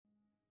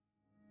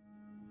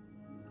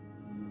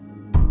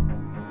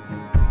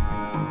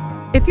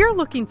If you're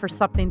looking for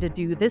something to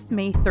do this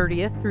May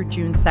 30th through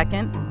June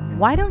 2nd,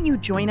 why don't you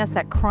join us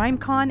at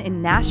CrimeCon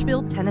in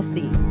Nashville,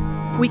 Tennessee?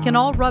 We can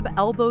all rub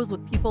elbows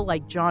with people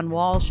like John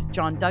Walsh,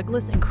 John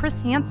Douglas, and Chris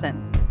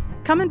Hansen.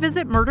 Come and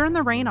visit Murder in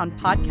the Rain on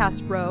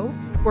Podcast Row,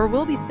 where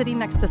we'll be sitting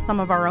next to some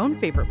of our own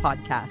favorite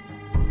podcasts.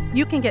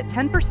 You can get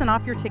 10%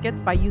 off your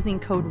tickets by using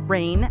code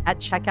RAIN at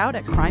checkout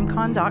at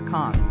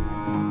crimecon.com.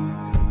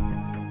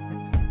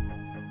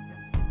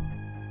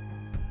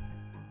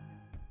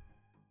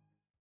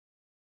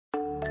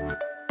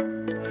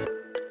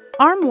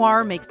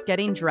 Armoire makes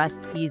getting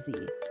dressed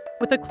easy.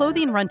 With a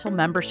clothing rental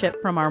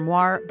membership from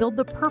Armoire, build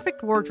the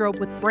perfect wardrobe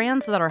with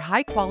brands that are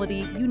high quality,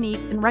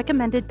 unique, and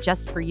recommended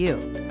just for you.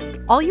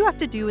 All you have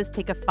to do is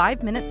take a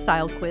 5-minute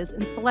style quiz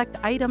and select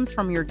items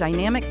from your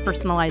dynamic,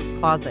 personalized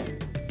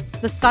closet.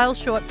 The styles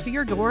show up to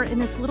your door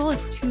in as little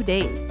as 2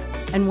 days.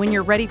 And when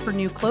you're ready for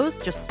new clothes,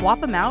 just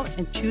swap them out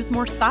and choose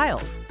more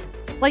styles.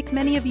 Like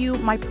many of you,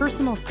 my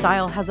personal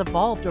style has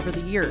evolved over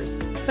the years.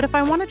 But if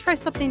I want to try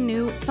something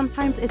new,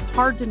 sometimes it's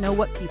hard to know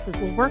what pieces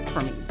will work for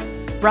me.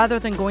 Rather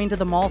than going to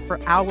the mall for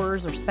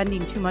hours or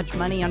spending too much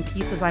money on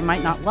pieces I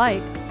might not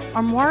like,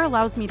 Armoire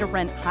allows me to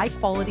rent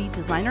high-quality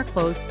designer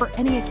clothes for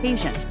any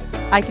occasion.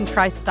 I can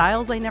try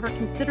styles I never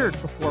considered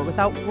before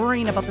without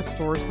worrying about the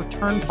store's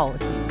return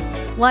policy,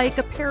 like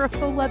a pair of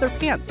faux leather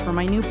pants for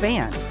my new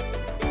band.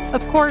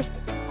 Of course,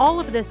 all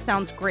of this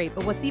sounds great,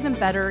 but what's even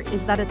better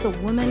is that it's a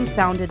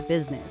woman-founded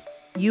business.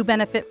 You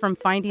benefit from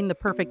finding the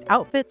perfect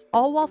outfits,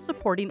 all while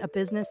supporting a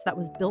business that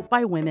was built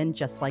by women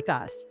just like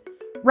us.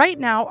 Right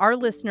now, our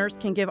listeners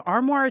can give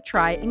Armoire a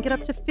try and get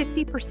up to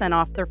 50%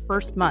 off their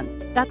first month.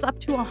 That's up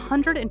to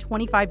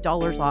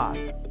 $125 off.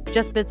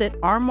 Just visit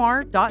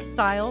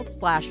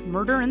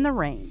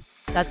armoire.style/murderintherain.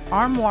 That's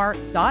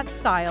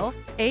armoire.style,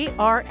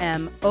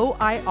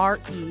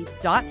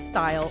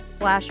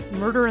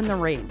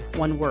 ARMOIRE.style/murderintherain,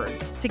 one word,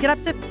 to get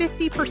up to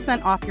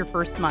 50% off your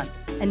first month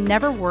and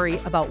never worry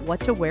about what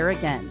to wear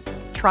again.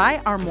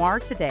 Try Armoire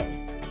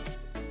today.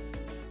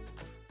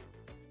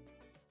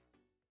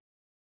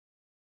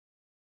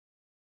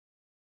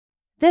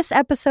 This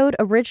episode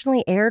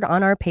originally aired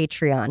on our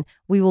Patreon.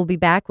 We will be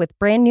back with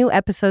brand new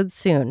episodes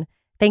soon.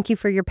 Thank you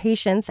for your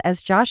patience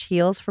as Josh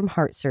heals from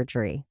heart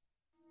surgery.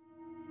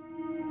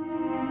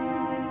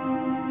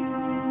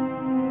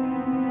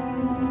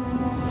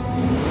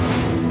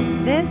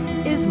 This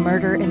is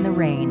Murder in the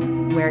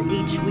Rain, where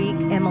each week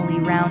Emily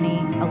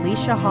Rowney,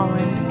 Alicia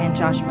Holland, and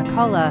Josh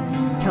McCullough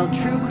tell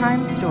true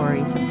crime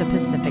stories of the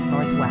Pacific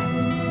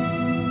Northwest.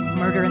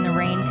 Murder in the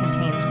Rain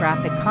contains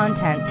graphic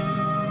content.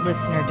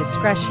 Listener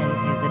discretion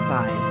is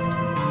advised.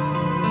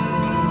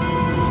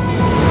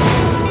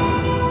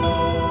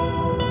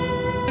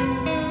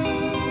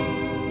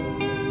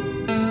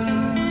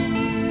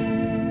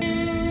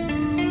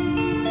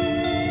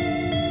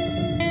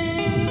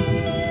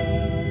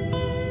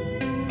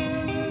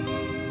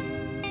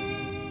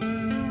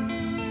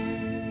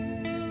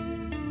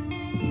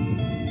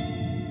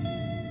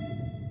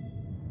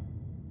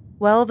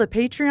 Well, the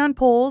Patreon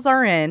polls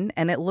are in,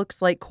 and it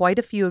looks like quite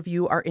a few of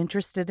you are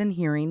interested in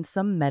hearing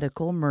some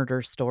medical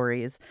murder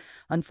stories.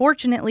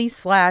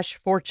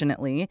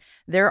 Unfortunately/fortunately,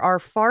 there are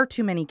far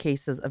too many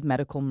cases of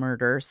medical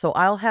murder, so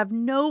I'll have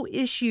no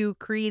issue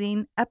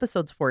creating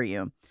episodes for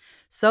you.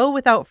 So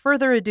without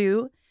further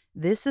ado,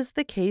 this is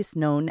the case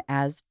known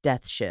as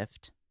Death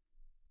Shift.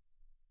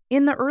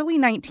 In the early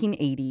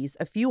 1980s,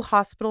 a few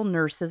hospital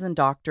nurses and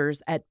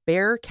doctors at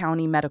Bexar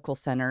County Medical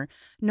Center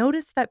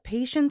noticed that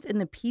patients in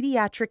the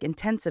pediatric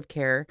intensive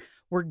care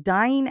were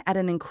dying at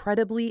an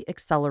incredibly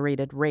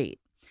accelerated rate.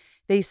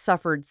 They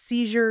suffered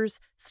seizures,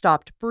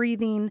 stopped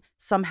breathing,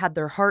 some had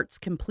their hearts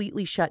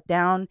completely shut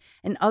down,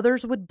 and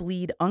others would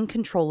bleed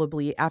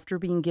uncontrollably after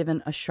being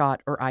given a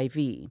shot or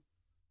IV.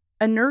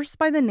 A nurse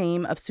by the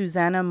name of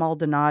Susanna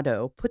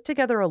Maldonado put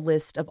together a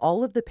list of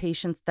all of the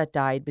patients that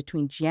died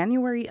between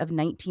January of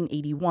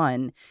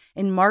 1981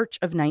 and March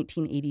of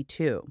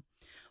 1982.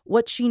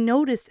 What she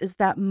noticed is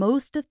that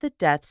most of the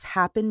deaths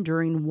happened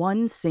during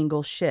one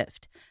single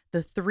shift,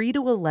 the 3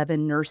 to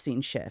 11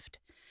 nursing shift.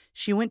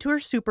 She went to her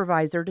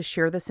supervisor to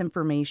share this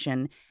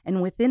information,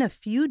 and within a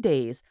few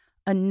days,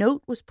 a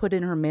note was put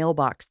in her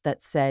mailbox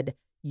that said,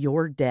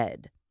 "You're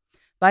dead."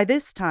 By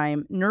this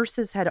time,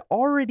 nurses had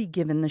already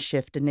given the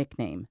shift a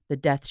nickname, the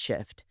Death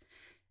Shift.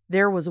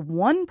 There was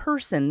one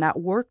person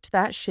that worked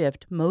that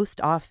shift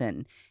most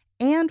often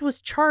and was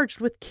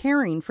charged with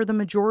caring for the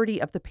majority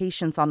of the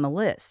patients on the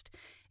list.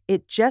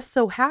 It just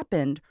so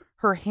happened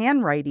her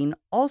handwriting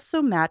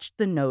also matched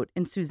the note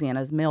in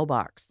Susanna's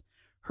mailbox.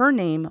 Her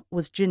name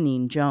was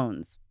Janine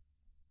Jones.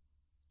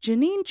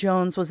 Janine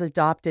Jones was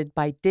adopted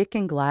by Dick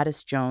and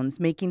Gladys Jones,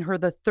 making her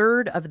the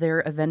third of their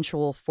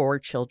eventual 4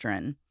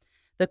 children.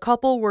 The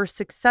couple were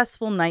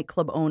successful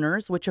nightclub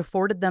owners, which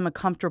afforded them a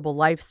comfortable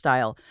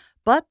lifestyle,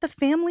 but the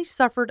family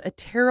suffered a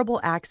terrible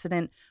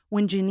accident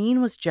when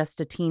Janine was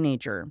just a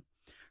teenager.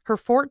 Her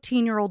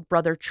 14-year-old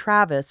brother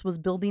Travis was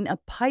building a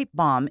pipe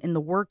bomb in the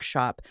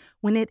workshop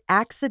when it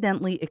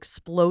accidentally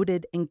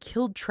exploded and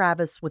killed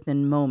Travis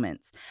within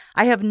moments.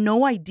 I have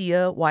no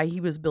idea why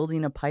he was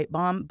building a pipe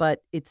bomb,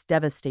 but it's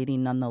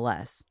devastating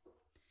nonetheless.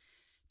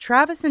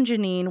 Travis and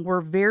Janine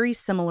were very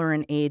similar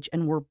in age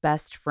and were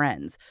best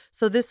friends,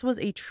 so this was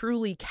a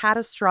truly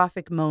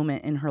catastrophic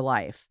moment in her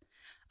life.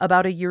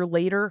 About a year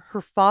later,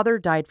 her father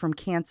died from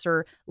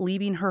cancer,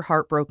 leaving her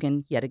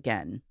heartbroken yet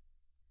again.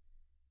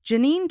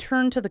 Janine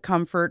turned to the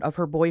comfort of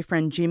her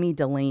boyfriend, Jimmy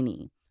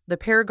Delaney. The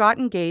pair got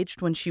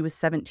engaged when she was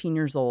 17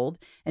 years old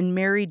and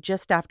married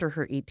just after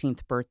her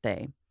 18th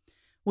birthday.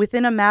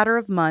 Within a matter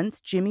of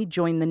months, Jimmy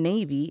joined the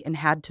Navy and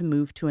had to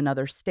move to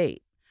another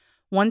state.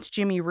 Once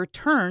Jimmy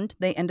returned,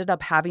 they ended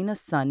up having a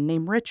son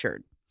named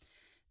Richard.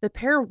 The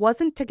pair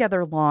wasn't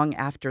together long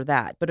after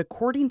that, but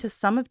according to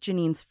some of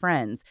Janine's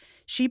friends,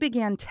 she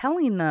began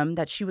telling them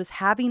that she was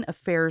having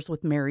affairs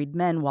with married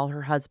men while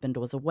her husband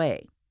was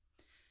away.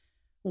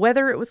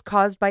 Whether it was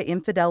caused by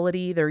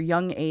infidelity, their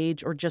young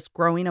age, or just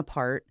growing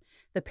apart,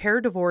 the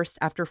pair divorced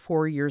after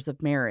 4 years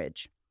of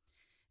marriage.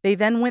 They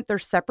then went their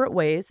separate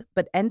ways,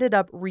 but ended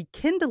up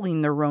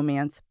rekindling their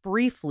romance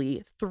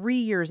briefly 3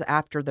 years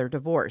after their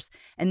divorce,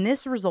 and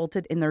this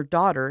resulted in their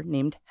daughter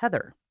named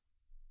Heather.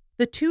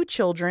 The two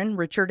children,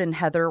 Richard and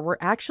Heather, were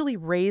actually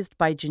raised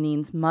by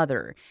Janine's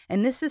mother,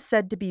 and this is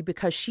said to be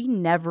because she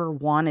never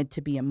wanted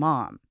to be a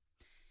mom.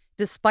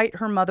 Despite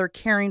her mother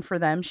caring for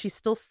them, she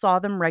still saw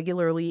them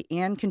regularly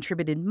and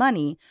contributed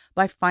money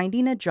by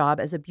finding a job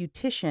as a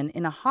beautician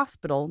in a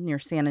hospital near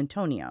San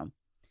Antonio.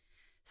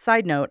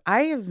 Side note,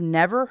 I have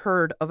never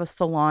heard of a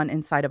salon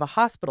inside of a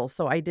hospital,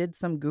 so I did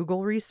some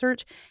Google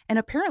research, and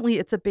apparently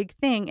it's a big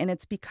thing, and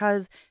it's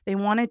because they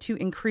wanted to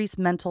increase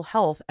mental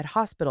health at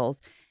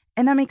hospitals.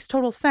 And that makes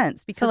total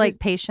sense. Because so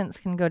patients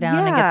can go down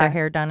and get their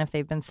hair done if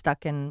they've been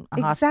stuck in a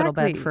hospital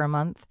bed for a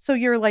month? So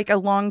you're like a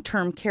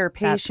long-term care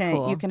patient.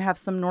 Cool. You can have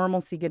some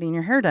normalcy getting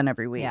your hair done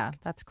every week. Yeah,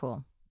 that's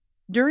cool.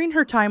 During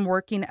her time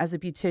working as a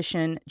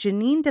beautician,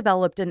 Janine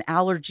developed an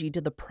allergy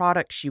to the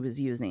product she was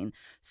using,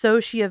 so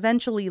she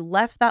eventually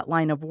left that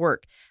line of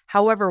work.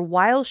 However,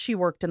 while she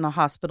worked in the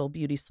hospital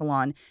beauty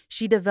salon,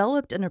 she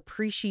developed an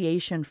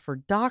appreciation for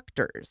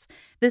doctors.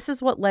 This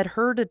is what led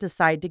her to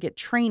decide to get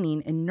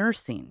training in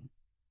nursing.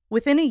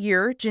 Within a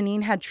year,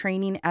 Janine had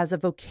training as a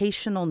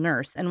vocational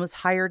nurse and was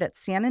hired at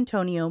San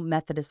Antonio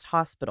Methodist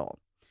Hospital.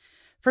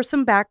 For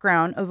some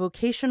background, a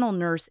vocational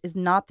nurse is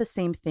not the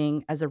same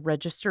thing as a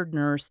registered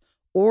nurse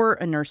or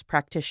a nurse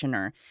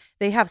practitioner.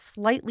 They have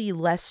slightly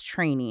less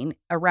training,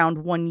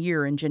 around 1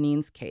 year in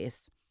Janine's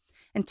case.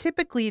 And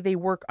typically they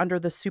work under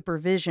the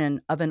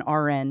supervision of an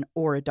RN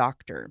or a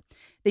doctor.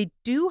 They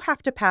do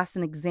have to pass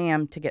an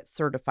exam to get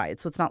certified,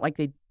 so it's not like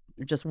they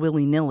just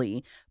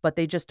willy-nilly, but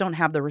they just don't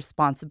have the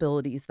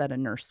responsibilities that a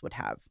nurse would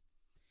have.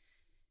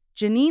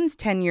 Janine's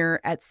tenure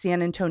at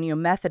San Antonio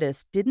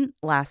Methodist didn't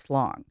last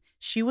long.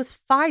 She was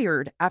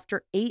fired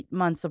after 8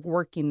 months of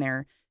working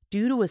there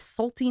due to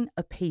assaulting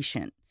a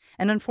patient.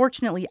 And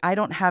unfortunately, I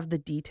don't have the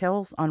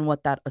details on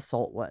what that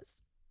assault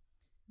was.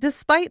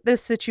 Despite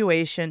this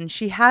situation,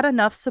 she had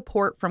enough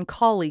support from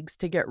colleagues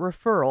to get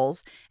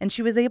referrals, and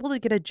she was able to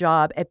get a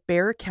job at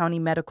Bexar County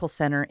Medical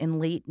Center in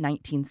late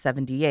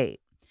 1978.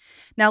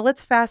 Now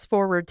let's fast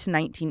forward to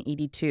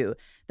 1982.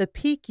 The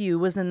PICU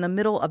was in the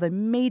middle of a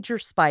major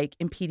spike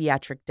in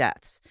pediatric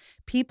deaths.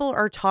 People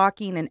are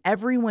talking and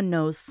everyone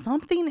knows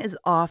something is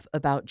off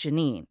about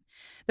Janine.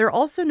 They're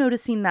also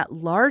noticing that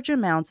large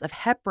amounts of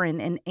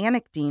heparin and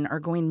anecdine are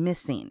going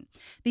missing.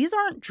 These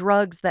aren't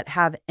drugs that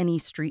have any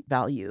street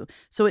value,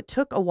 so it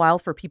took a while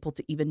for people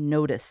to even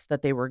notice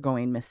that they were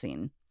going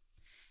missing.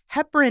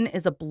 Heparin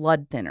is a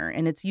blood thinner,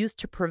 and it's used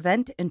to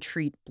prevent and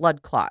treat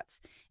blood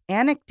clots.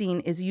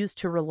 Anecdine is used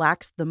to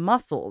relax the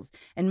muscles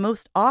and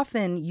most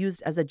often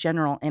used as a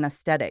general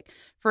anesthetic.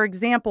 For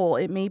example,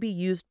 it may be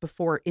used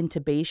before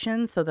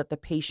intubation so that the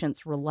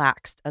patient's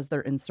relaxed as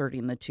they're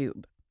inserting the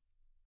tube.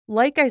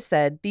 Like I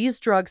said, these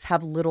drugs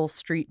have little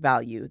street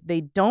value.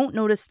 They don't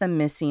notice them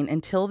missing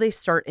until they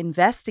start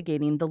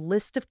investigating the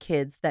list of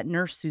kids that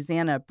Nurse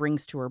Susanna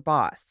brings to her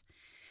boss.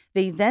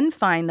 They then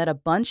find that a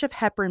bunch of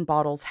heparin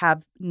bottles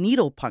have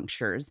needle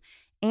punctures,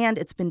 and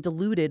it's been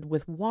diluted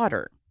with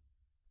water.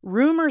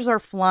 Rumors are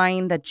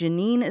flying that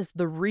Janine is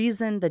the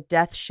reason the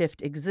death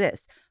shift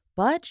exists,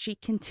 but she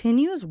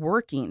continues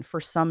working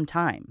for some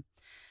time.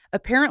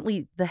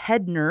 Apparently, the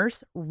head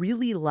nurse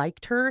really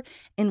liked her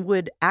and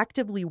would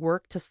actively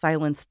work to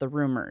silence the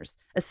rumors,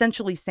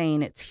 essentially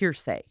saying it's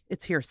hearsay.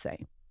 It's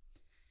hearsay.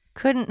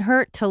 Couldn't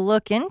hurt to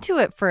look into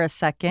it for a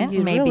second.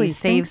 You Maybe really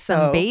save think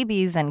some so?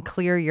 babies and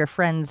clear your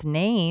friend's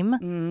name.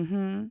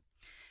 Mm-hmm.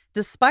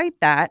 Despite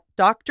that,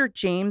 Dr.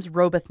 James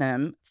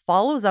Robotham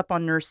follows up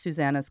on Nurse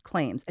Susanna's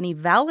claims, and he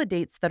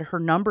validates that her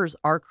numbers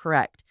are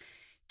correct.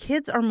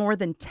 Kids are more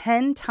than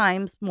 10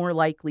 times more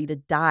likely to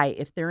die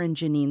if they're in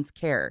Janine's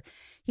care.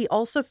 He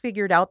also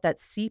figured out that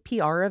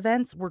CPR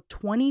events were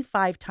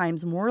 25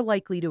 times more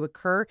likely to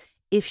occur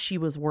if she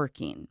was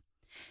working.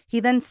 He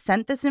then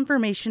sent this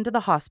information to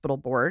the hospital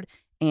board,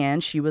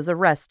 and she was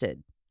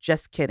arrested.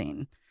 Just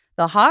kidding.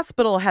 The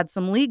hospital had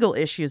some legal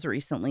issues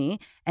recently,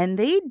 and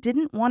they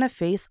didn't want to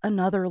face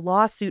another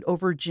lawsuit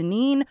over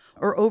Janine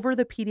or over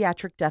the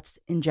pediatric deaths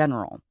in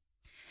general.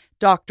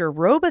 Dr.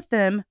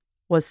 Robotham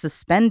was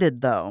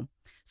suspended, though.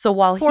 So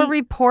while For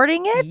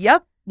reporting it?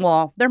 Yep.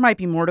 Well, there might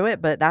be more to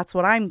it, but that's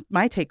what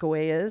my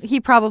takeaway is. He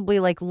probably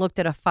looked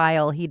at a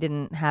file he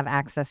didn't have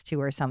access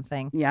to or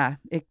something. Yeah,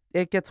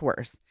 it gets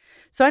worse.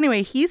 So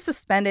anyway, he's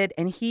suspended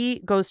and he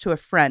goes to a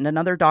friend,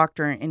 another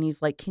doctor, and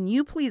he's like, "Can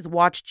you please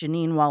watch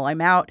Janine while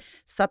I'm out?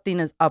 Something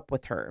is up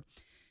with her."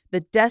 The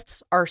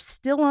deaths are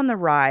still on the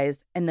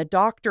rise, and the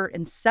doctor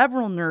and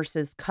several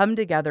nurses come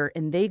together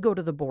and they go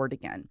to the board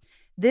again.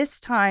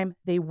 This time,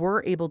 they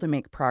were able to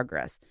make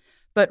progress.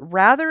 But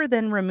rather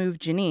than remove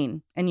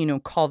Janine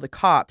and, call the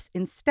cops,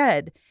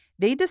 instead,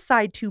 they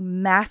decide to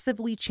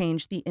massively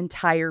change the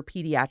entire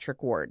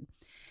pediatric ward.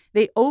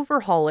 They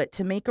overhaul it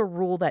to make a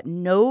rule that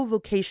no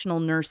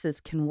vocational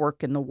nurses can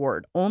work in the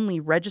ward,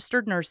 only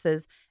registered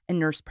nurses and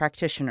nurse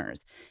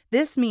practitioners.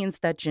 This means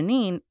that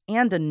Janine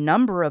and a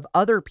number of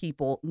other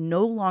people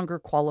no longer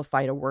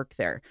qualify to work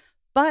there,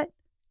 but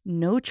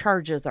no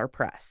charges are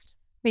pressed.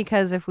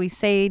 Because if we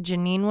say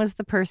Janine was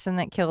the person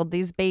that killed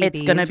these babies,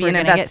 it's going to be an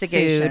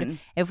investigation.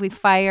 If we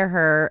fire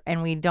her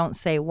and we don't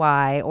say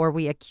why, or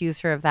we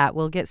accuse her of that,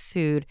 we'll get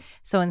sued.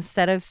 So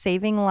instead of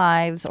saving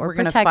lives or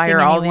protecting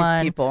fire anyone, all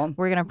these people.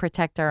 We're going to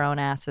protect our own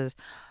asses.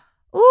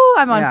 Ooh,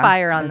 I'm on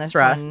fire on this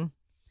rough. one.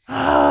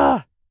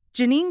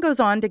 Janine goes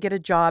on to get a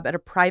job at a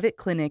private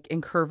clinic in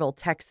Kerrville,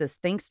 Texas,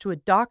 thanks to a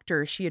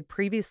doctor she had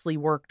previously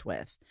worked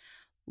with.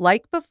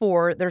 Like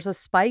before, there's a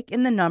spike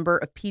in the number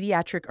of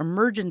pediatric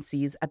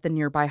emergencies at the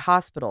nearby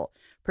hospital,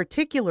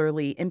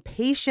 particularly in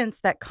patients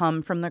that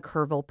come from the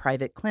Kerrville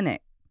private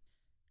clinic.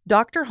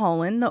 Dr.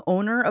 Holland, the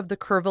owner of the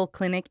Kerrville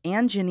clinic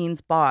and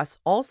Janine's boss,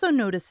 also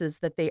notices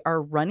that they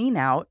are running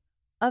out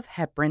of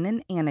heparin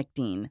and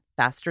anecdine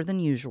faster than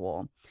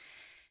usual.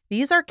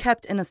 These are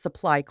kept in a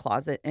supply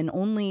closet, and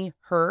only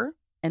her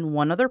and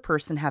one other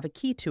person have a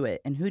key to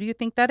it. And who do you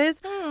think that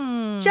is?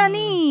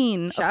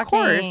 Janine, Shocking. Of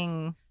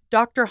course.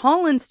 Dr.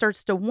 Holland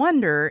starts to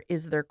wonder,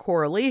 is there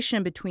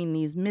correlation between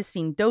these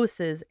missing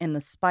doses and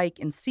the spike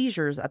in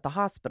seizures at the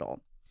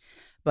hospital?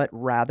 But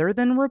rather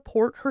than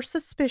report her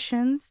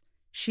suspicions,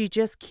 she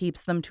just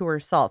keeps them to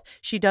herself.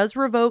 She does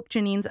revoke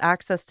Janine's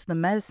access to the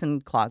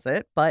medicine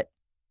closet,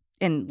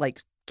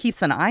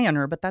 keeps an eye on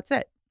her, but that's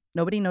it.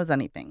 Nobody knows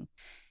anything.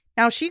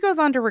 Now, she goes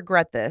on to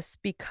regret this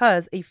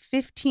because a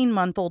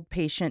 15-month-old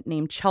patient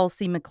named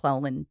Chelsea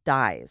McClellan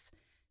dies.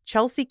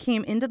 Chelsea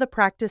came into the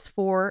practice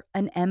for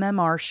an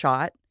MMR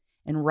shot,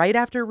 and right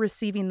after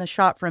receiving the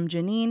shot from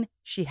Janine,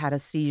 she had a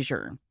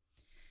seizure.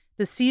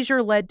 The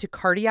seizure led to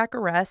cardiac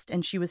arrest,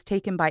 and she was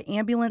taken by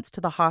ambulance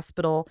to the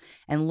hospital,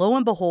 and lo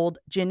and behold,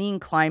 Janine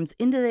climbs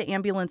into the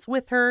ambulance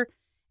with her,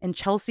 and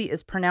Chelsea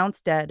is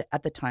pronounced dead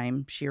at the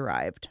time she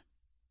arrived.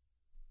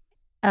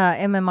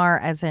 MMR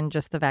as in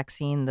just the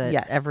vaccine that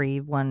Yes.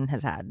 everyone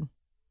has had.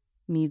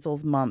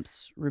 Measles,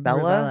 mumps,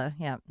 rubella.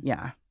 Yeah.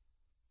 Yeah.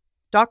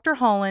 Dr.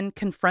 Holland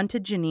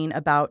confronted Janine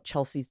about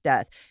Chelsea's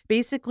death,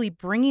 basically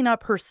bringing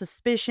up her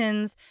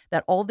suspicions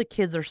that all the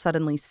kids are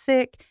suddenly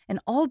sick, and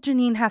all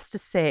Janine has to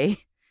say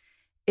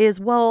is,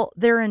 well,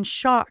 they're in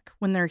shock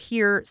when they're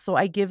here, so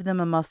I give them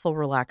a muscle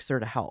relaxer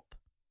to help.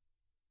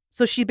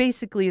 So she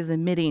basically is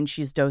admitting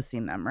she's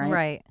dosing them, right?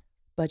 Right.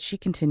 But she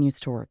continues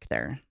to work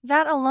there.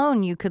 That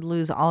alone, you could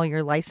lose all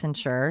your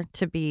licensure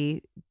to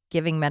be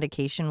giving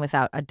medication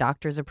without a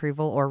doctor's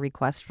approval or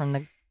request from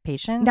the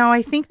patient. Now,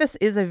 I think this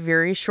is a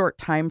very short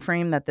time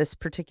frame that this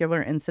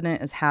particular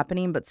incident is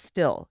happening, but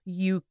still,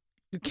 you're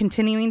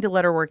continuing to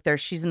let her work there.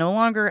 She's no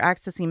longer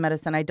accessing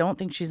medicine. I don't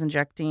think she's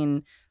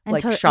injecting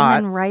shots.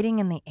 And then riding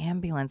in the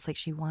ambulance like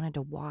she wanted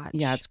to watch.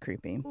 Yeah, it's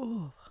creepy.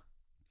 Ooh.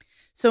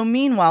 So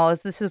meanwhile,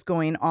 as this is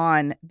going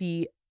on,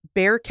 the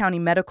Bexar County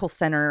Medical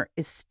Center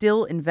is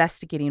still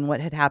investigating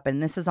what had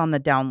happened. This is on the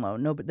down low.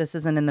 No, but this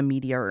isn't in the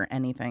media or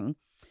anything.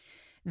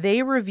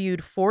 They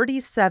reviewed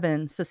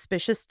 47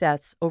 suspicious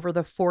deaths over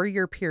the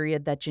 4-year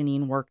period that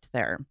Janine worked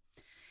there.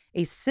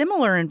 A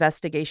similar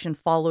investigation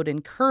followed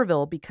in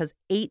Kerrville because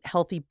 8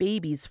 healthy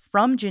babies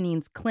from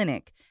Janine's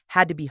clinic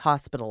had to be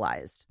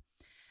hospitalized.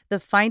 The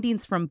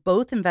findings from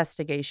both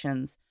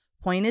investigations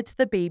pointed to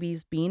the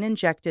babies being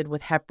injected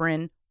with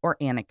heparin or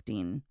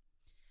anecdine.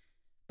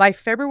 By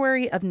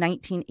February of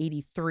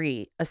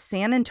 1983, a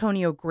San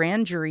Antonio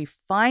grand jury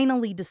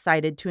finally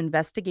decided to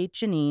investigate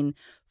Janine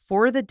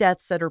for the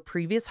deaths at her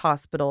previous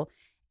hospital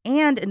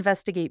and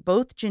investigate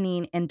both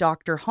Janine and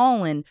Dr.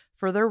 Holland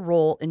for their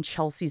role in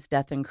Chelsea's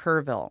death in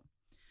Kerrville.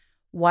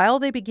 While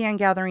they began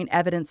gathering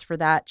evidence for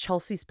that,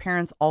 Chelsea's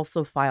parents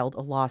also filed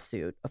a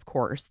lawsuit, of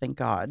course, thank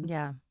God.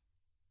 Yeah.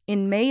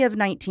 In May of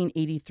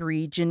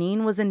 1983,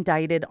 Janine was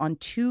indicted on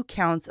 2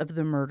 counts of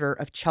the murder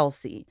of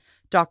Chelsea.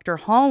 Dr.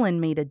 Holland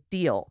made a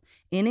deal.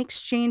 In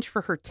exchange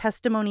for her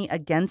testimony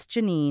against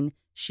Janine,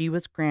 she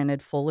was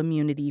granted full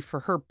immunity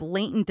for her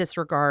blatant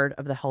disregard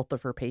of the health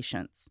of her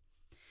patients.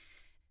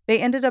 They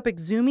ended up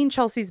exhuming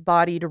Chelsea's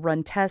body to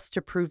run tests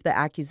to prove the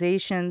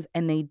accusations,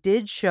 and they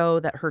did show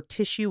that her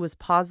tissue was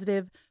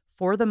positive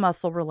for the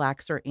muscle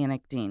relaxer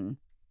Anactine.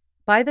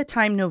 By the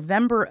time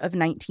November of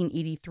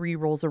 1983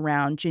 rolls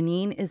around,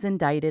 Janine is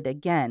indicted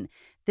again.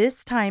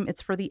 This time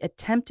it's for the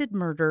attempted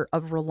murder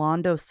of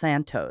Rolando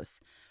Santos.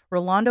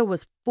 Rolando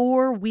was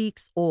 4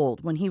 weeks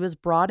old when he was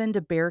brought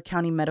into Bexar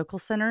County Medical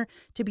Center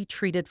to be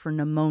treated for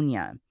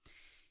pneumonia.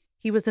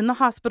 He was in the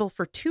hospital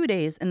for 2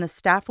 days and the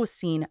staff was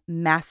seeing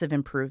massive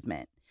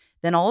improvement.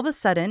 Then all of a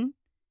sudden,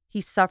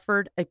 he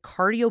suffered a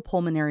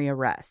cardiopulmonary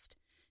arrest.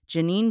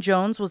 Janine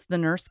Jones was the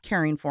nurse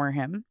caring for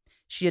him.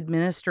 She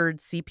administered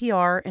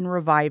CPR and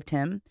revived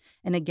him.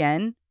 And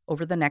again,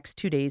 over the next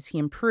 2 days, he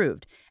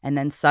improved. And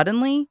then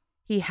suddenly,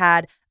 he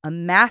had a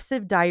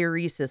massive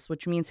diuresis,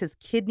 which means his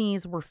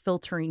kidneys were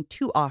filtering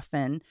too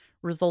often,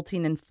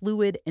 resulting in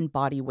fluid and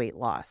body weight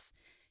loss.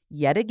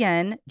 Yet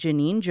again,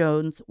 Janine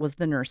Jones was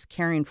the nurse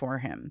caring for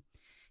him.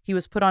 He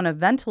was put on a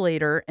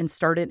ventilator and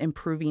started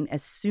improving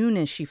as soon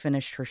as she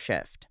finished her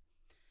shift.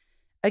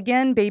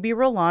 Again, baby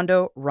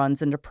Rolando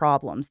runs into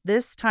problems.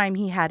 This time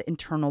he had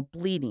internal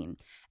bleeding.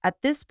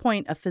 At this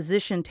point, a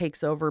physician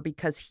takes over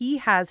because he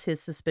has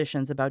his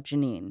suspicions about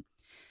Janine.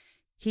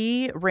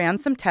 He ran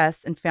some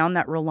tests and found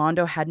that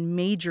Rolando had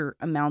major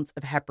amounts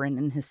of heparin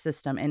in his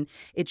system, and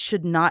it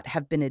should not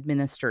have been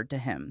administered to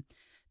him.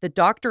 The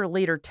doctor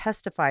later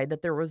testified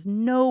that there was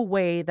no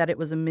way that it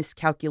was a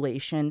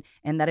miscalculation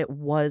and that it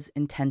was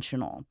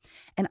intentional.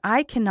 And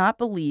I cannot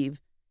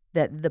believe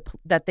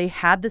that they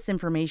had this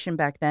information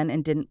back then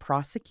and didn't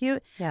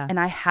prosecute. Yeah. And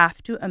I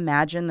have to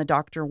imagine the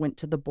doctor went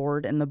to the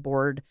board and the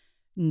board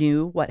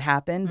knew what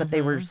happened, but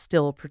they were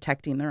still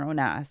protecting their own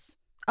ass.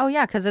 Oh,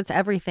 yeah, because it's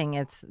everything.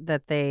 It's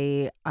that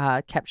they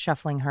kept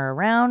shuffling her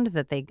around,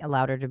 that they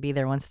allowed her to be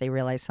there once they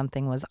realized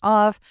something was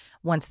off,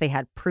 once they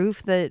had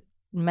proof that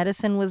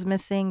medicine was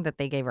missing, that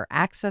they gave her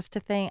access to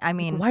things. I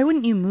mean, why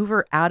wouldn't you move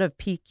her out of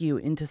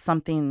PICU into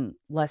something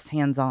less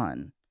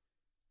hands-on?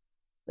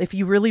 If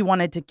you really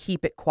wanted to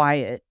keep it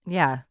quiet.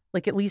 Yeah.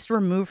 Like, at least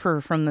remove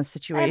her from the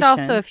situation. And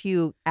also, if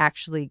you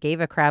actually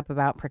gave a crap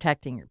about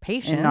protecting your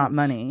patients. And not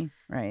money,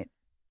 right.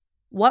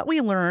 What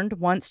we learned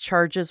once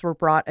charges were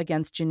brought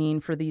against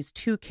Janine for these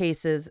 2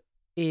 cases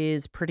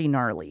is pretty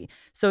gnarly.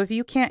 So if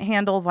you can't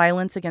handle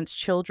violence against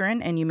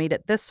children and you made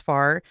it this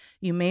far,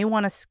 you may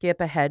want to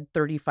skip ahead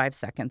 35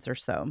 seconds or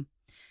so.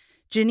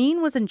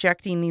 Janine was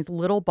injecting these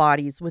little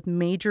bodies with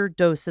major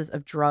doses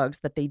of drugs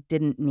that they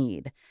didn't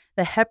need.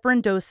 The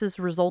heparin doses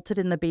resulted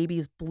in the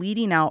babies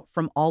bleeding out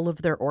from all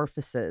of their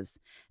orifices.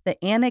 The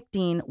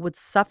Anactine would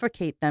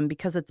suffocate them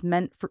because it's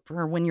meant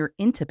for when you're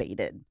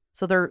intubated.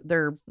 So their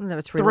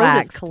throat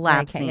is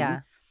collapsing.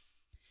 Yeah.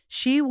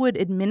 She would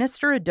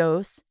administer a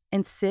dose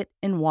and sit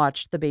and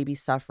watch the baby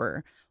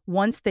suffer.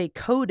 Once they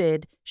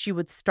coded, she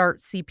would start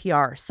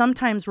CPR,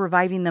 sometimes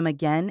reviving them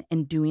again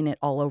and doing it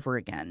all over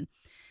again.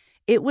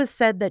 It was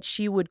said that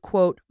she would,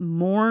 quote,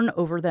 mourn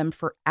over them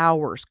for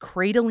hours,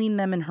 cradling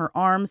them in her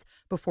arms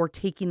before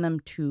taking them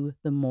to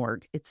the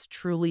morgue. It's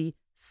truly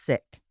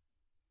sick.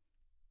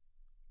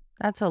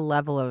 That's a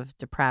level of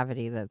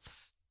depravity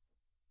that's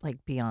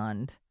like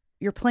beyond.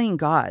 You're playing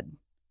God.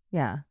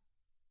 Yeah.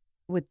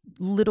 With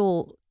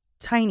little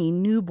tiny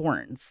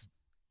newborns.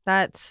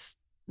 That's.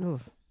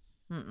 Oof.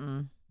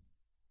 Mm-mm.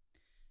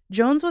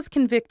 Jones was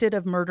convicted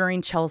of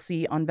murdering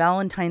Chelsea on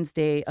Valentine's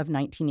Day of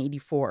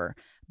 1984.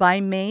 By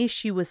May,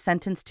 she was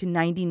sentenced to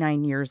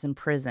 99 years in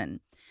prison.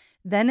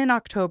 Then in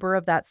October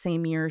of that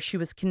same year, she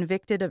was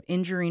convicted of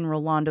injuring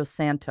Rolando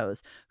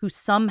Santos, who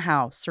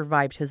somehow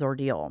survived his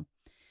ordeal.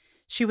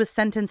 She was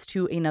sentenced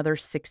to another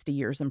 60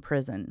 years in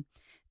prison.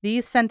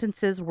 These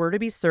sentences were to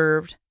be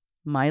served,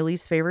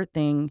 Miley's favorite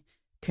thing,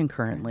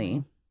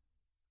 concurrently.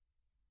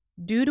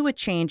 Due to a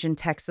change in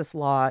Texas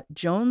law,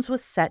 Jones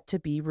was set to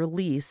be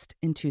released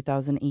in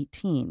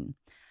 2018.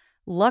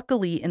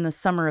 Luckily, in the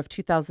summer of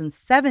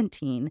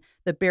 2017,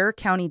 the Bexar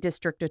County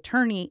District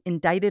Attorney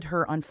indicted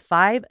her on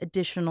 5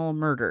 additional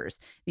murders.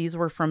 These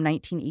were from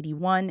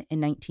 1981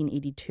 and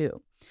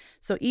 1982.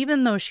 So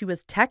even though she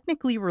was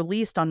technically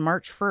released on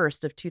March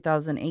 1st of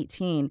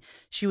 2018,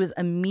 she was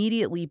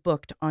immediately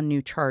booked on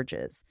new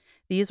charges.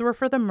 These were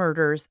for the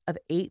murders of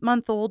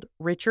 8-month-old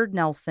Richard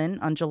Nelson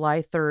on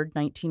July 3rd,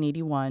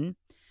 1981,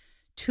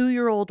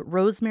 2-year-old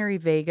Rosemary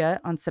Vega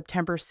on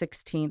September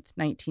 16th,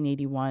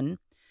 1981,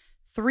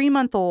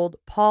 3-month-old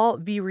Paul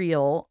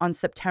Virial on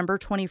September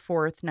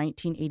 24th,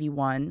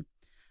 1981,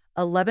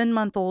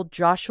 11-month-old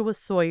Joshua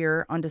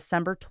Sawyer on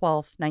December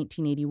 12th,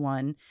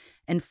 1981,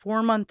 and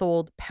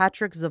 4-month-old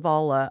Patrick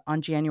Zavala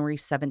on January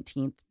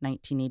 17th,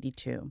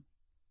 1982.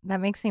 That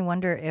makes me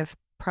wonder if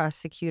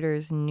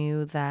prosecutors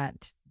knew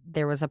that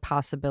there was a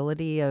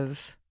possibility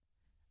of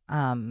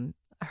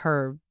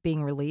her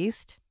being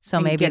released. So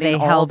And maybe getting they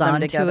all held of them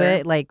on together. to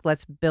it. Like,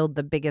 let's build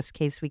the biggest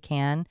case we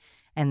can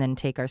and then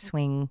take our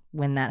swing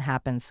when that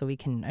happens so we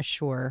can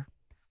assure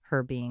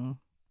her being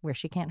where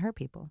she can't hurt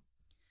people.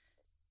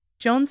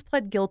 Jones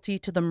pled guilty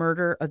to the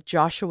murder of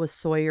Joshua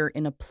Sawyer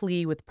in a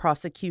plea with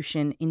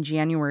prosecution in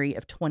January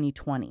of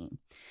 2020.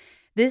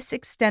 This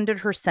extended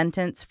her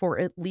sentence for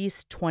at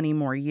least 20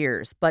 more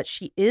years, but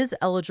she is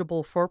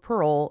eligible for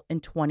parole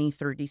in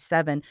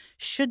 2037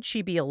 should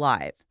she be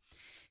alive.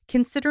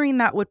 Considering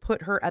that would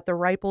put her at the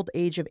ripe old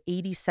age of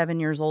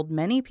 87 years old,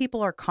 many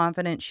people are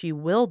confident she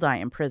will die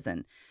in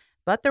prison.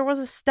 But there was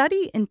a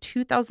study in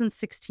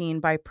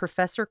 2016 by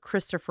Professor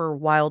Christopher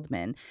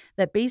Wildman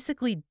that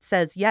basically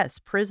says, yes,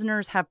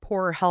 prisoners have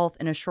poorer health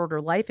and a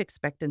shorter life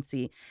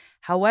expectancy.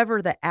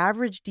 However, the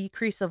average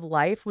decrease of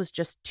life was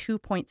just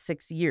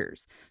 2.6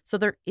 years. So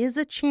there is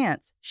a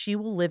chance she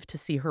will live to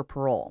see her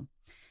parole.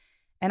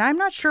 And I'm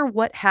not sure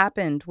what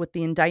happened with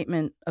the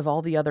indictment of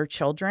all the other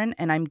children.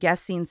 And I'm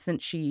guessing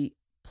since she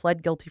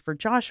pled guilty for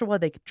Joshua,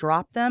 they could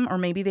drop them, or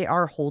maybe they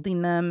are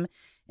holding them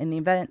in the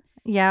event.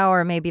 Yeah,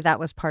 or maybe that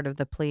was part of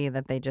the plea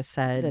that they just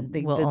said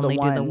we'll only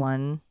do the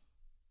one.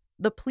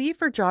 The plea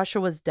for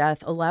Joshua's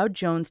death allowed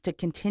Jones to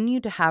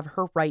continue to have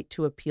her right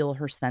to appeal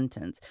her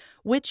sentence,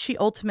 which she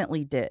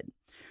ultimately did.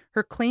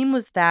 Her claim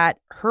was that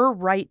her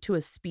right to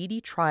a speedy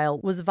trial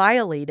was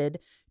violated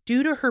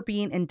due to her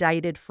being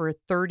indicted for a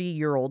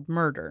 30-year-old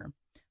murder.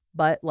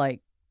 But,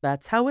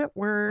 that's how it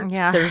works.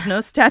 Yeah. There's no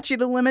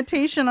statute of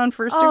limitation on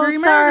first-degree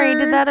murder. Sorry.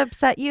 Did that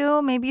upset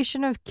you? Maybe you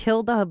shouldn't have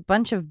killed a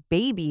bunch of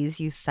babies,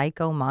 you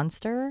psycho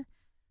monster.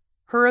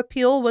 Her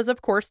appeal was,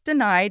 of course,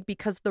 denied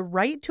because the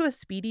right to a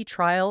speedy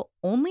trial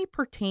only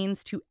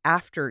pertains to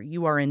after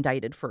you are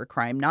indicted for a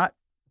crime,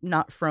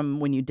 not from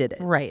when you did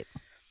it. Right.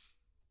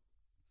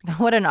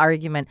 What an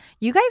argument.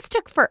 You guys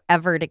took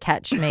forever to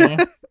catch me.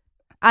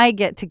 I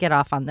get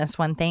off on this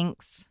one,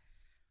 thanks.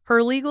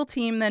 Her legal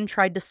team then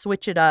tried to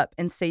switch it up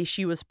and say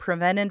she was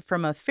prevented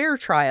from a fair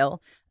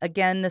trial.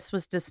 Again, this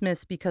was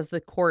dismissed because the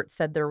court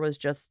said there was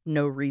just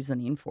no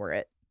reasoning for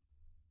it.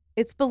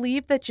 It's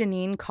believed that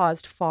Janine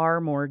caused far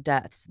more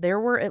deaths.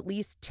 There were at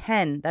least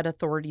 10 that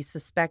authorities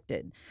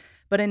suspected.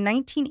 But in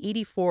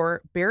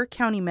 1984, Bexar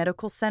County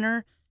Medical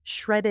Center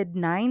shredded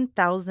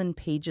 9,000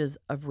 pages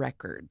of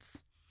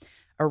records.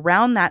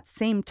 Around that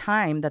same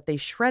time that they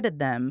shredded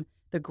them,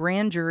 the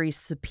grand jury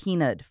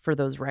subpoenaed for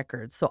those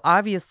records. So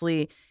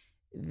obviously,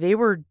 they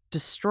were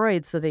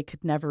destroyed so they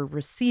could never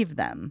receive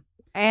them.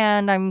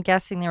 And I'm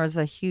guessing there was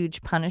a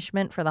huge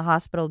punishment for the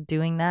hospital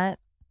doing that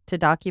to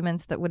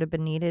documents that would have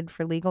been needed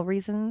for legal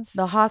reasons.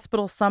 The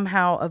hospital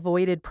somehow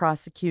avoided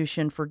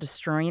prosecution for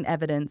destroying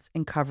evidence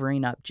and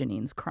covering up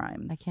Janine's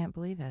crimes. I can't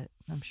believe it.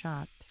 I'm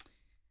shocked.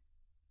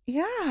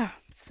 Yeah,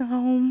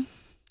 so...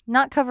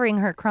 Not covering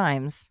her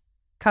crimes,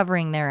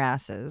 covering their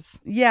asses.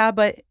 Yeah,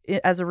 but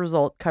as a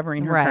result,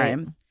 covering her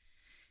crimes.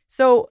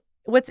 So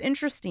what's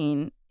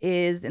interesting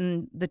is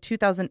in the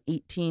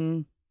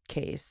 2018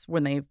 case,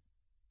 when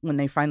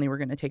they finally were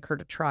going to take her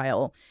to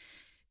trial,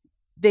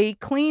 they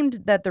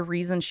claimed that the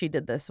reason she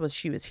did this was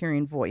she was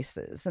hearing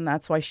voices, and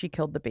that's why she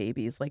killed the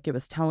babies, like it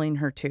was telling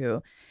her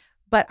to.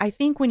 But I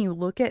think when you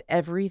look at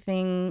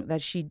everything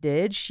that she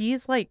did,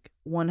 she's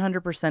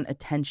 100%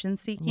 attention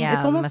seeking. Yeah,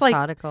 it's almost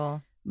methodical.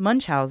 Like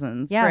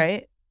Munchausen's,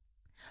 right?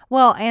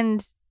 Well,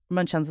 and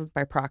Munchausen's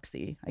by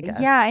proxy, I guess.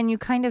 Yeah, and you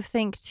kind of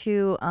think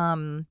too,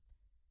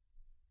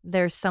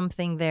 there's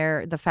something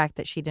there, the fact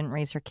that she didn't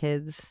raise her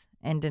kids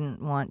and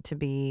didn't want to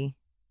be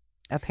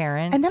a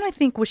parent. And then I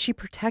think, was she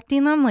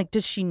protecting them?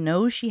 Does she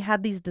know she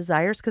had these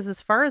desires? Because as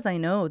far as I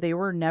know, they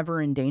were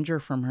never in danger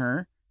from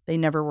her. They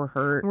never were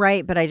hurt.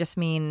 Right, but I just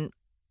mean,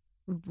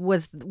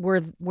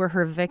 were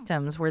her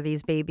victims, were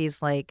these babies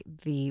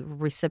the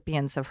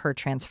recipients of her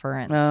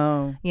transference?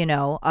 Oh.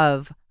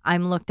 Of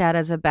I'm looked at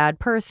as a bad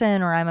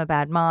person, or I'm a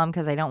bad mom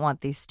because I don't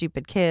want these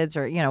stupid kids,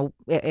 or,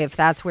 if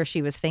that's where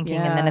she was thinking.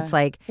 Yeah. And then it's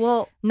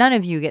well, none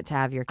of you get to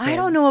have your kids. I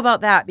don't know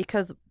about that,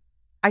 because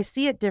I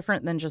see it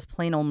different than just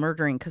plain old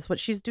murdering, because what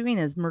she's doing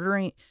is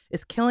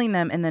killing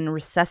them and then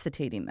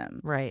resuscitating them.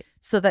 Right.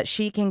 So that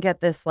she can get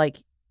this,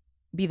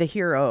 be the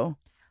hero.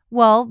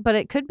 Well, but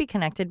it could be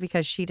connected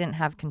because she didn't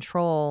have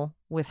control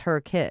with her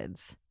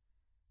kids,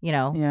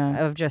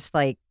 of just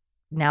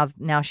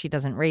now she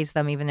doesn't raise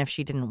them even if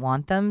she didn't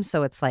want them.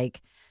 So it's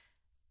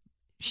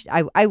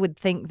I would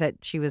think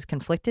that she was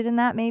conflicted in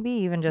that, maybe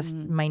even just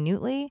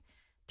minutely,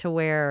 to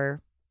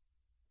where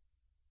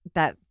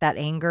that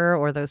anger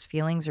or those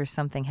feelings or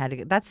something had to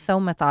go. That's so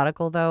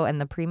methodical, though, and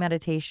the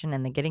premeditation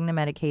and the getting the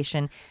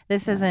medication.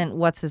 This isn't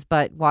what's his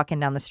butt walking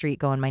down the street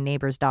going, my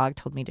neighbor's dog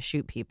told me to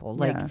shoot people.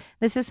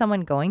 This is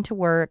someone going to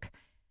work,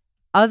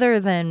 other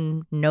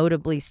than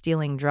notably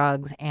stealing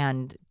drugs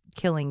and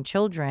killing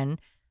children,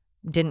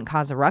 didn't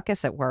cause a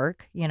ruckus at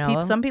work,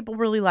 Some people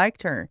really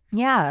liked her.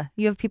 Yeah,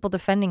 you have people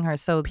defending her.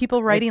 So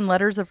people writing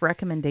letters of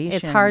recommendation.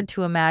 It's hard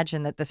to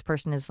imagine that this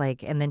person is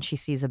and then she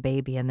sees a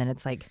baby and then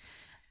it's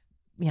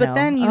but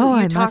then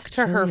you talk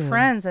to her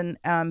friends, and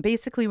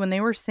basically when they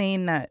were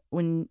saying that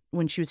when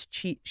she was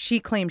she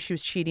claimed she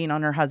was cheating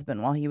on her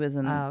husband while he was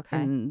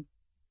in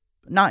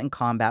not in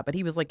combat, but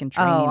he was in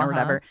training or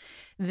whatever.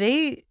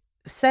 They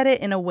said it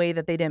in a way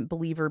that they didn't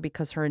believe her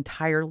because her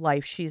entire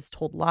life she's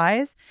told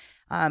lies.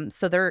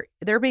 So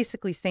they're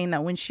basically saying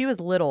that when she was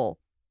little,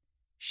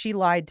 she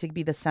lied to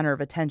be the center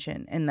of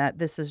attention, and that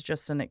this is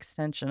just an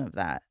extension of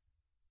that.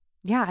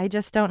 Yeah, I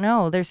just don't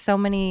know. There's so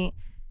many.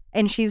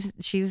 And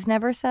she's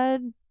never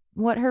said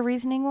what her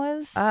reasoning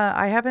was?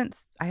 I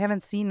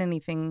haven't seen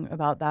anything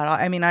about that.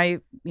 I mean,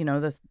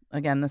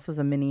 this was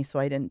a mini, so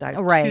I didn't dive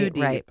too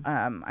deep. Right.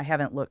 I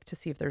haven't looked to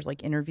see if there's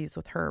like interviews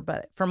with her,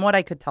 but from what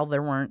I could tell,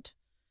 there weren't.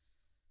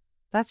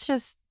 That's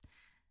just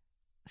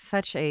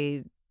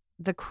the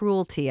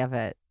cruelty of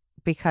it,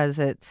 because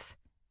it's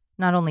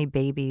not only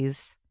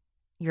babies.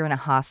 You're in a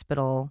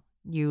hospital.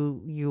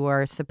 You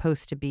are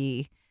supposed to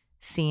be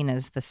seen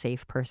as the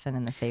safe person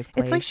in the safe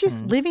place. It's like she's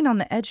living on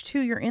the edge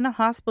too. You're in a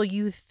hospital.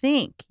 You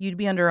think you'd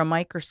be under a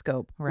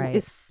microscope, right?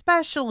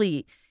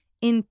 Especially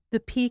in the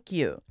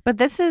PICU. But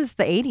this is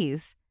the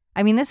 80s.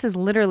 I mean, this is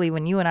literally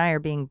when you and I are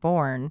being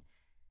born.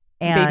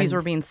 And babies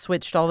were being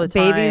switched all the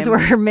time. Babies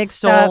were mixed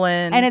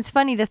stolen. Up. And it's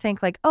funny to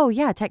think like, oh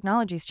yeah,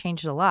 technology's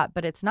changed a lot.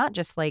 But it's not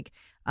just like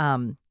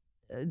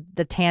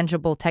the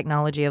tangible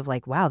technology of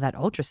like, wow, that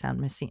ultrasound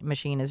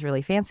machine is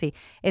really fancy.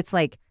 It's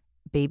like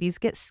babies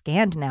get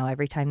scanned now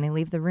every time they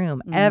leave the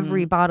room. Mm-hmm.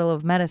 Every bottle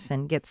of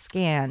medicine gets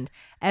scanned.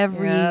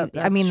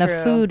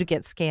 The food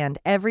gets scanned.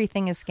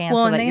 Everything is scanned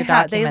so that your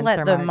documents they let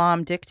are the marked.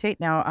 mom dictate.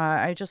 Now,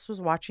 I just was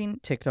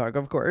watching TikTok,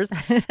 of course,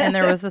 and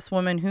there was this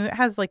woman who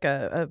has like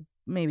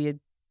maybe a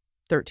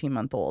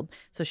 13-month-old.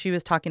 So she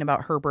was talking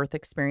about her birth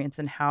experience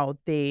and how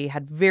they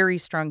had very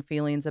strong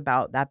feelings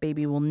about that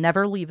baby will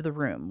never leave the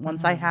room.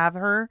 Once I have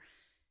her,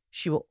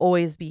 she will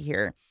always be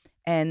here.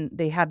 And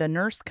they had a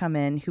nurse come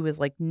in who was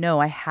like, no,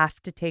 I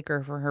have to take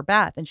her for her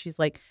bath. And she's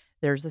like,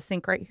 there's a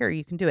sink right here.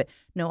 You can do it.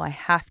 No, I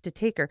have to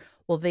take her.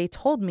 Well, they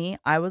told me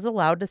I was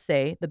allowed to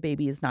say the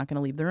baby is not going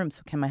to leave the room.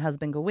 So can my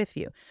husband go with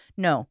you?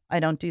 No,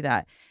 I don't do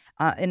that.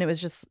 And it was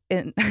just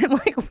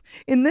like,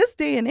 in this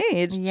day and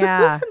age,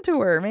 just listen to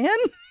her, man.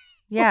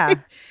 Yeah. Like,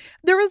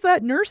 there was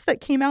that nurse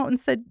that came out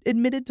and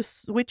admitted to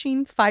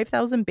switching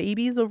 5,000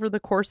 babies over the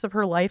course of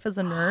her life as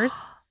a nurse.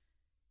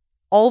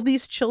 All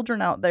these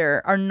children out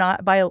there are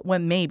not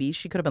maybe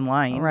she could have been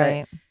lying.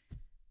 Right. But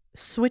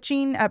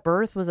switching at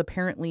birth was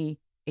apparently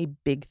a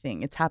big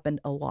thing. It's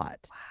happened a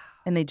lot. Wow.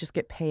 And they just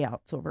get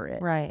payouts over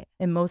it. Right.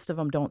 And most of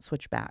them don't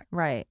switch back.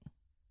 Right.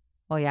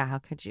 Well, yeah, how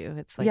could you?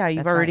 It's like,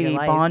 you've already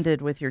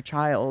bonded with your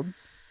child.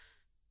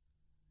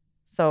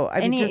 So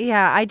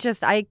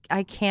I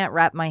can't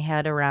wrap my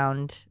head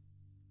around.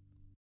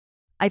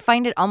 I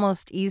find it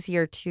almost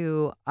easier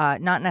to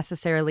not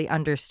necessarily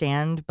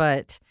understand,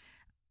 but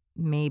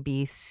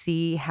maybe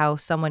see how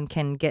someone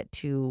can get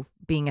to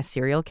being a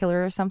serial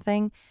killer or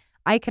something.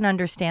 I can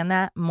understand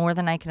that more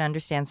than I can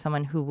understand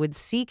someone who would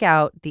seek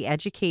out the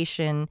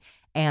education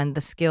and the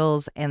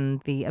skills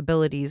and the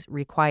abilities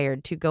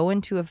required to go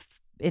into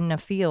in a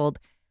field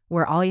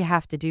where all you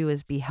have to do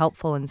is be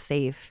helpful and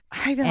safe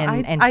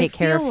and take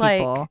care of people.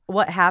 Like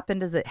what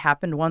happened is it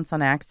happened once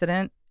on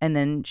accident, and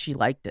then she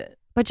liked it.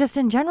 But just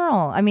in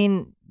general, I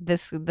mean,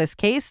 this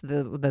case,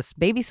 this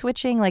baby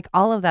switching, like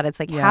all of that,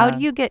 it's like, how do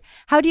you get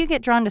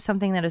drawn to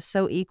something that is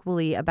so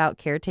equally about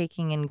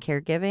caretaking and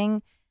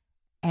caregiving,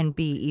 and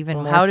be even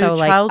more how so do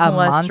like child a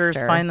molesters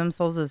monster? Find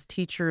themselves as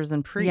teachers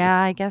and priests?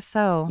 Yeah, I guess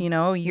so. You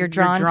know, you're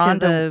drawn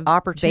to the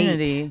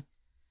opportunity.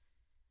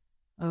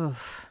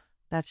 Oof.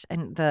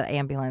 And the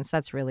ambulance,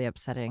 that's really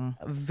upsetting.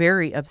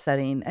 Very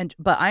upsetting.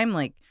 But I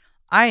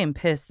am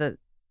pissed that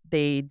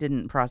they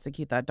didn't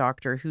prosecute that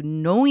doctor who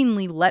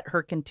knowingly let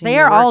her continue. They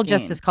are all working.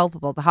 just as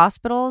culpable. The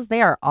hospitals,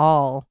 they are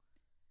all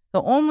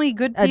the only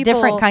good people. A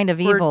different kind of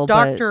evil.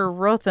 Dr.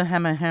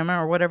 Rothenheimer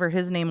or whatever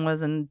his name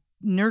was, and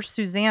Nurse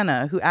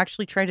Susanna, who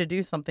actually tried to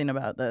do something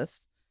about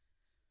this.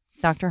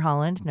 Dr.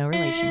 Holland, no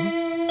relation.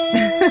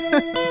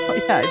 Oh,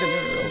 yeah, I didn't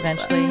realize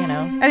eventually,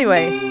 that.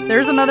 Anyway,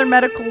 there's another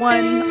medical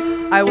one.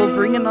 I will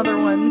bring another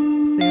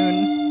one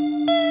soon.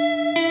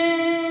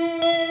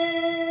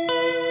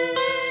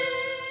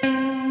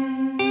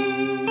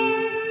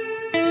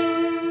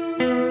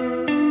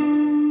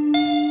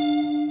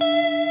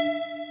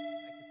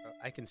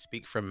 I can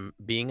speak from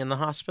being in the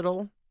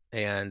hospital,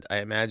 and I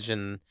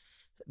imagine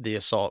the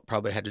assault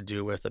probably had to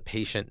do with a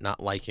patient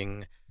not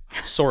liking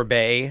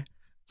sorbet,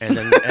 and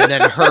then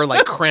her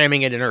like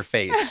cramming it in her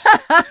face.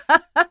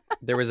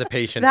 There was a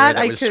patient there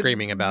that was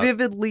screaming about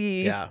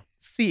vividly.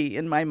 See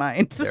in my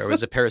mind. There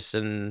was a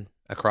person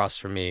across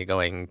from me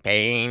going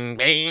pain,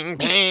 pain,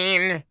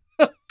 pain,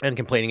 and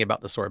complaining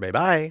about the sorbet.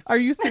 Bye. Are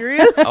you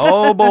serious?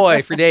 Oh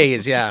boy, for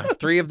days. Yeah,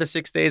 3 of the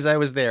 6 days I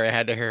was there, I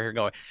had to hear her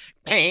going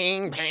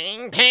pain,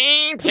 pain,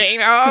 pain, pain.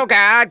 Oh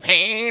God,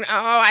 pain. Oh,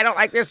 I don't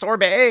like this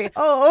sorbet.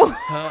 Oh,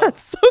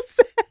 that's so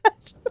sad.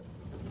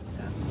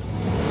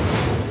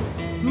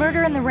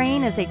 Murder in the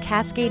Rain is a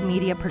Cascade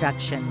Media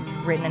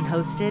production, written and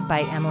hosted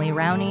by Emily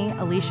Rowney,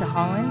 Alicia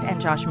Holland, and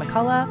Josh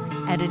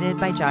McCullough, edited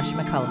by Josh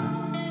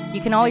McCullough.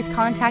 You can always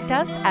contact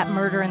us at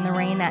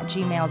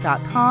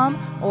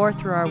murderintherain@gmail.com or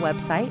through our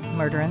website,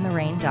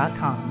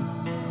 murderintherain.com.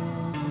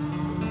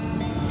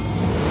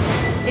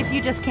 If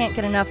you just can't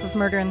get enough of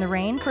Murder in the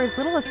Rain, for as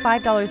little as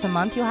 $5 a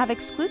month, you'll have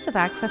exclusive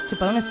access to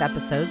bonus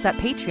episodes at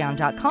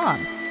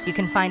patreon.com. You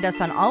can find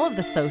us on all of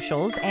the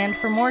socials, and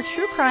for more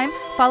true crime,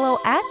 follow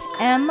at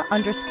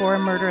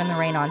 @M_Murder in the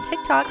Rain on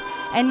TikTok,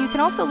 and you can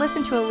also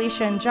listen to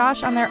Alicia and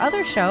Josh on their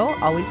other show,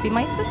 Always Be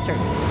My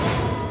Sisters.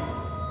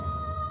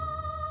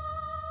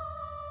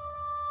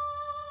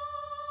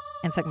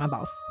 and suck my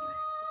balls.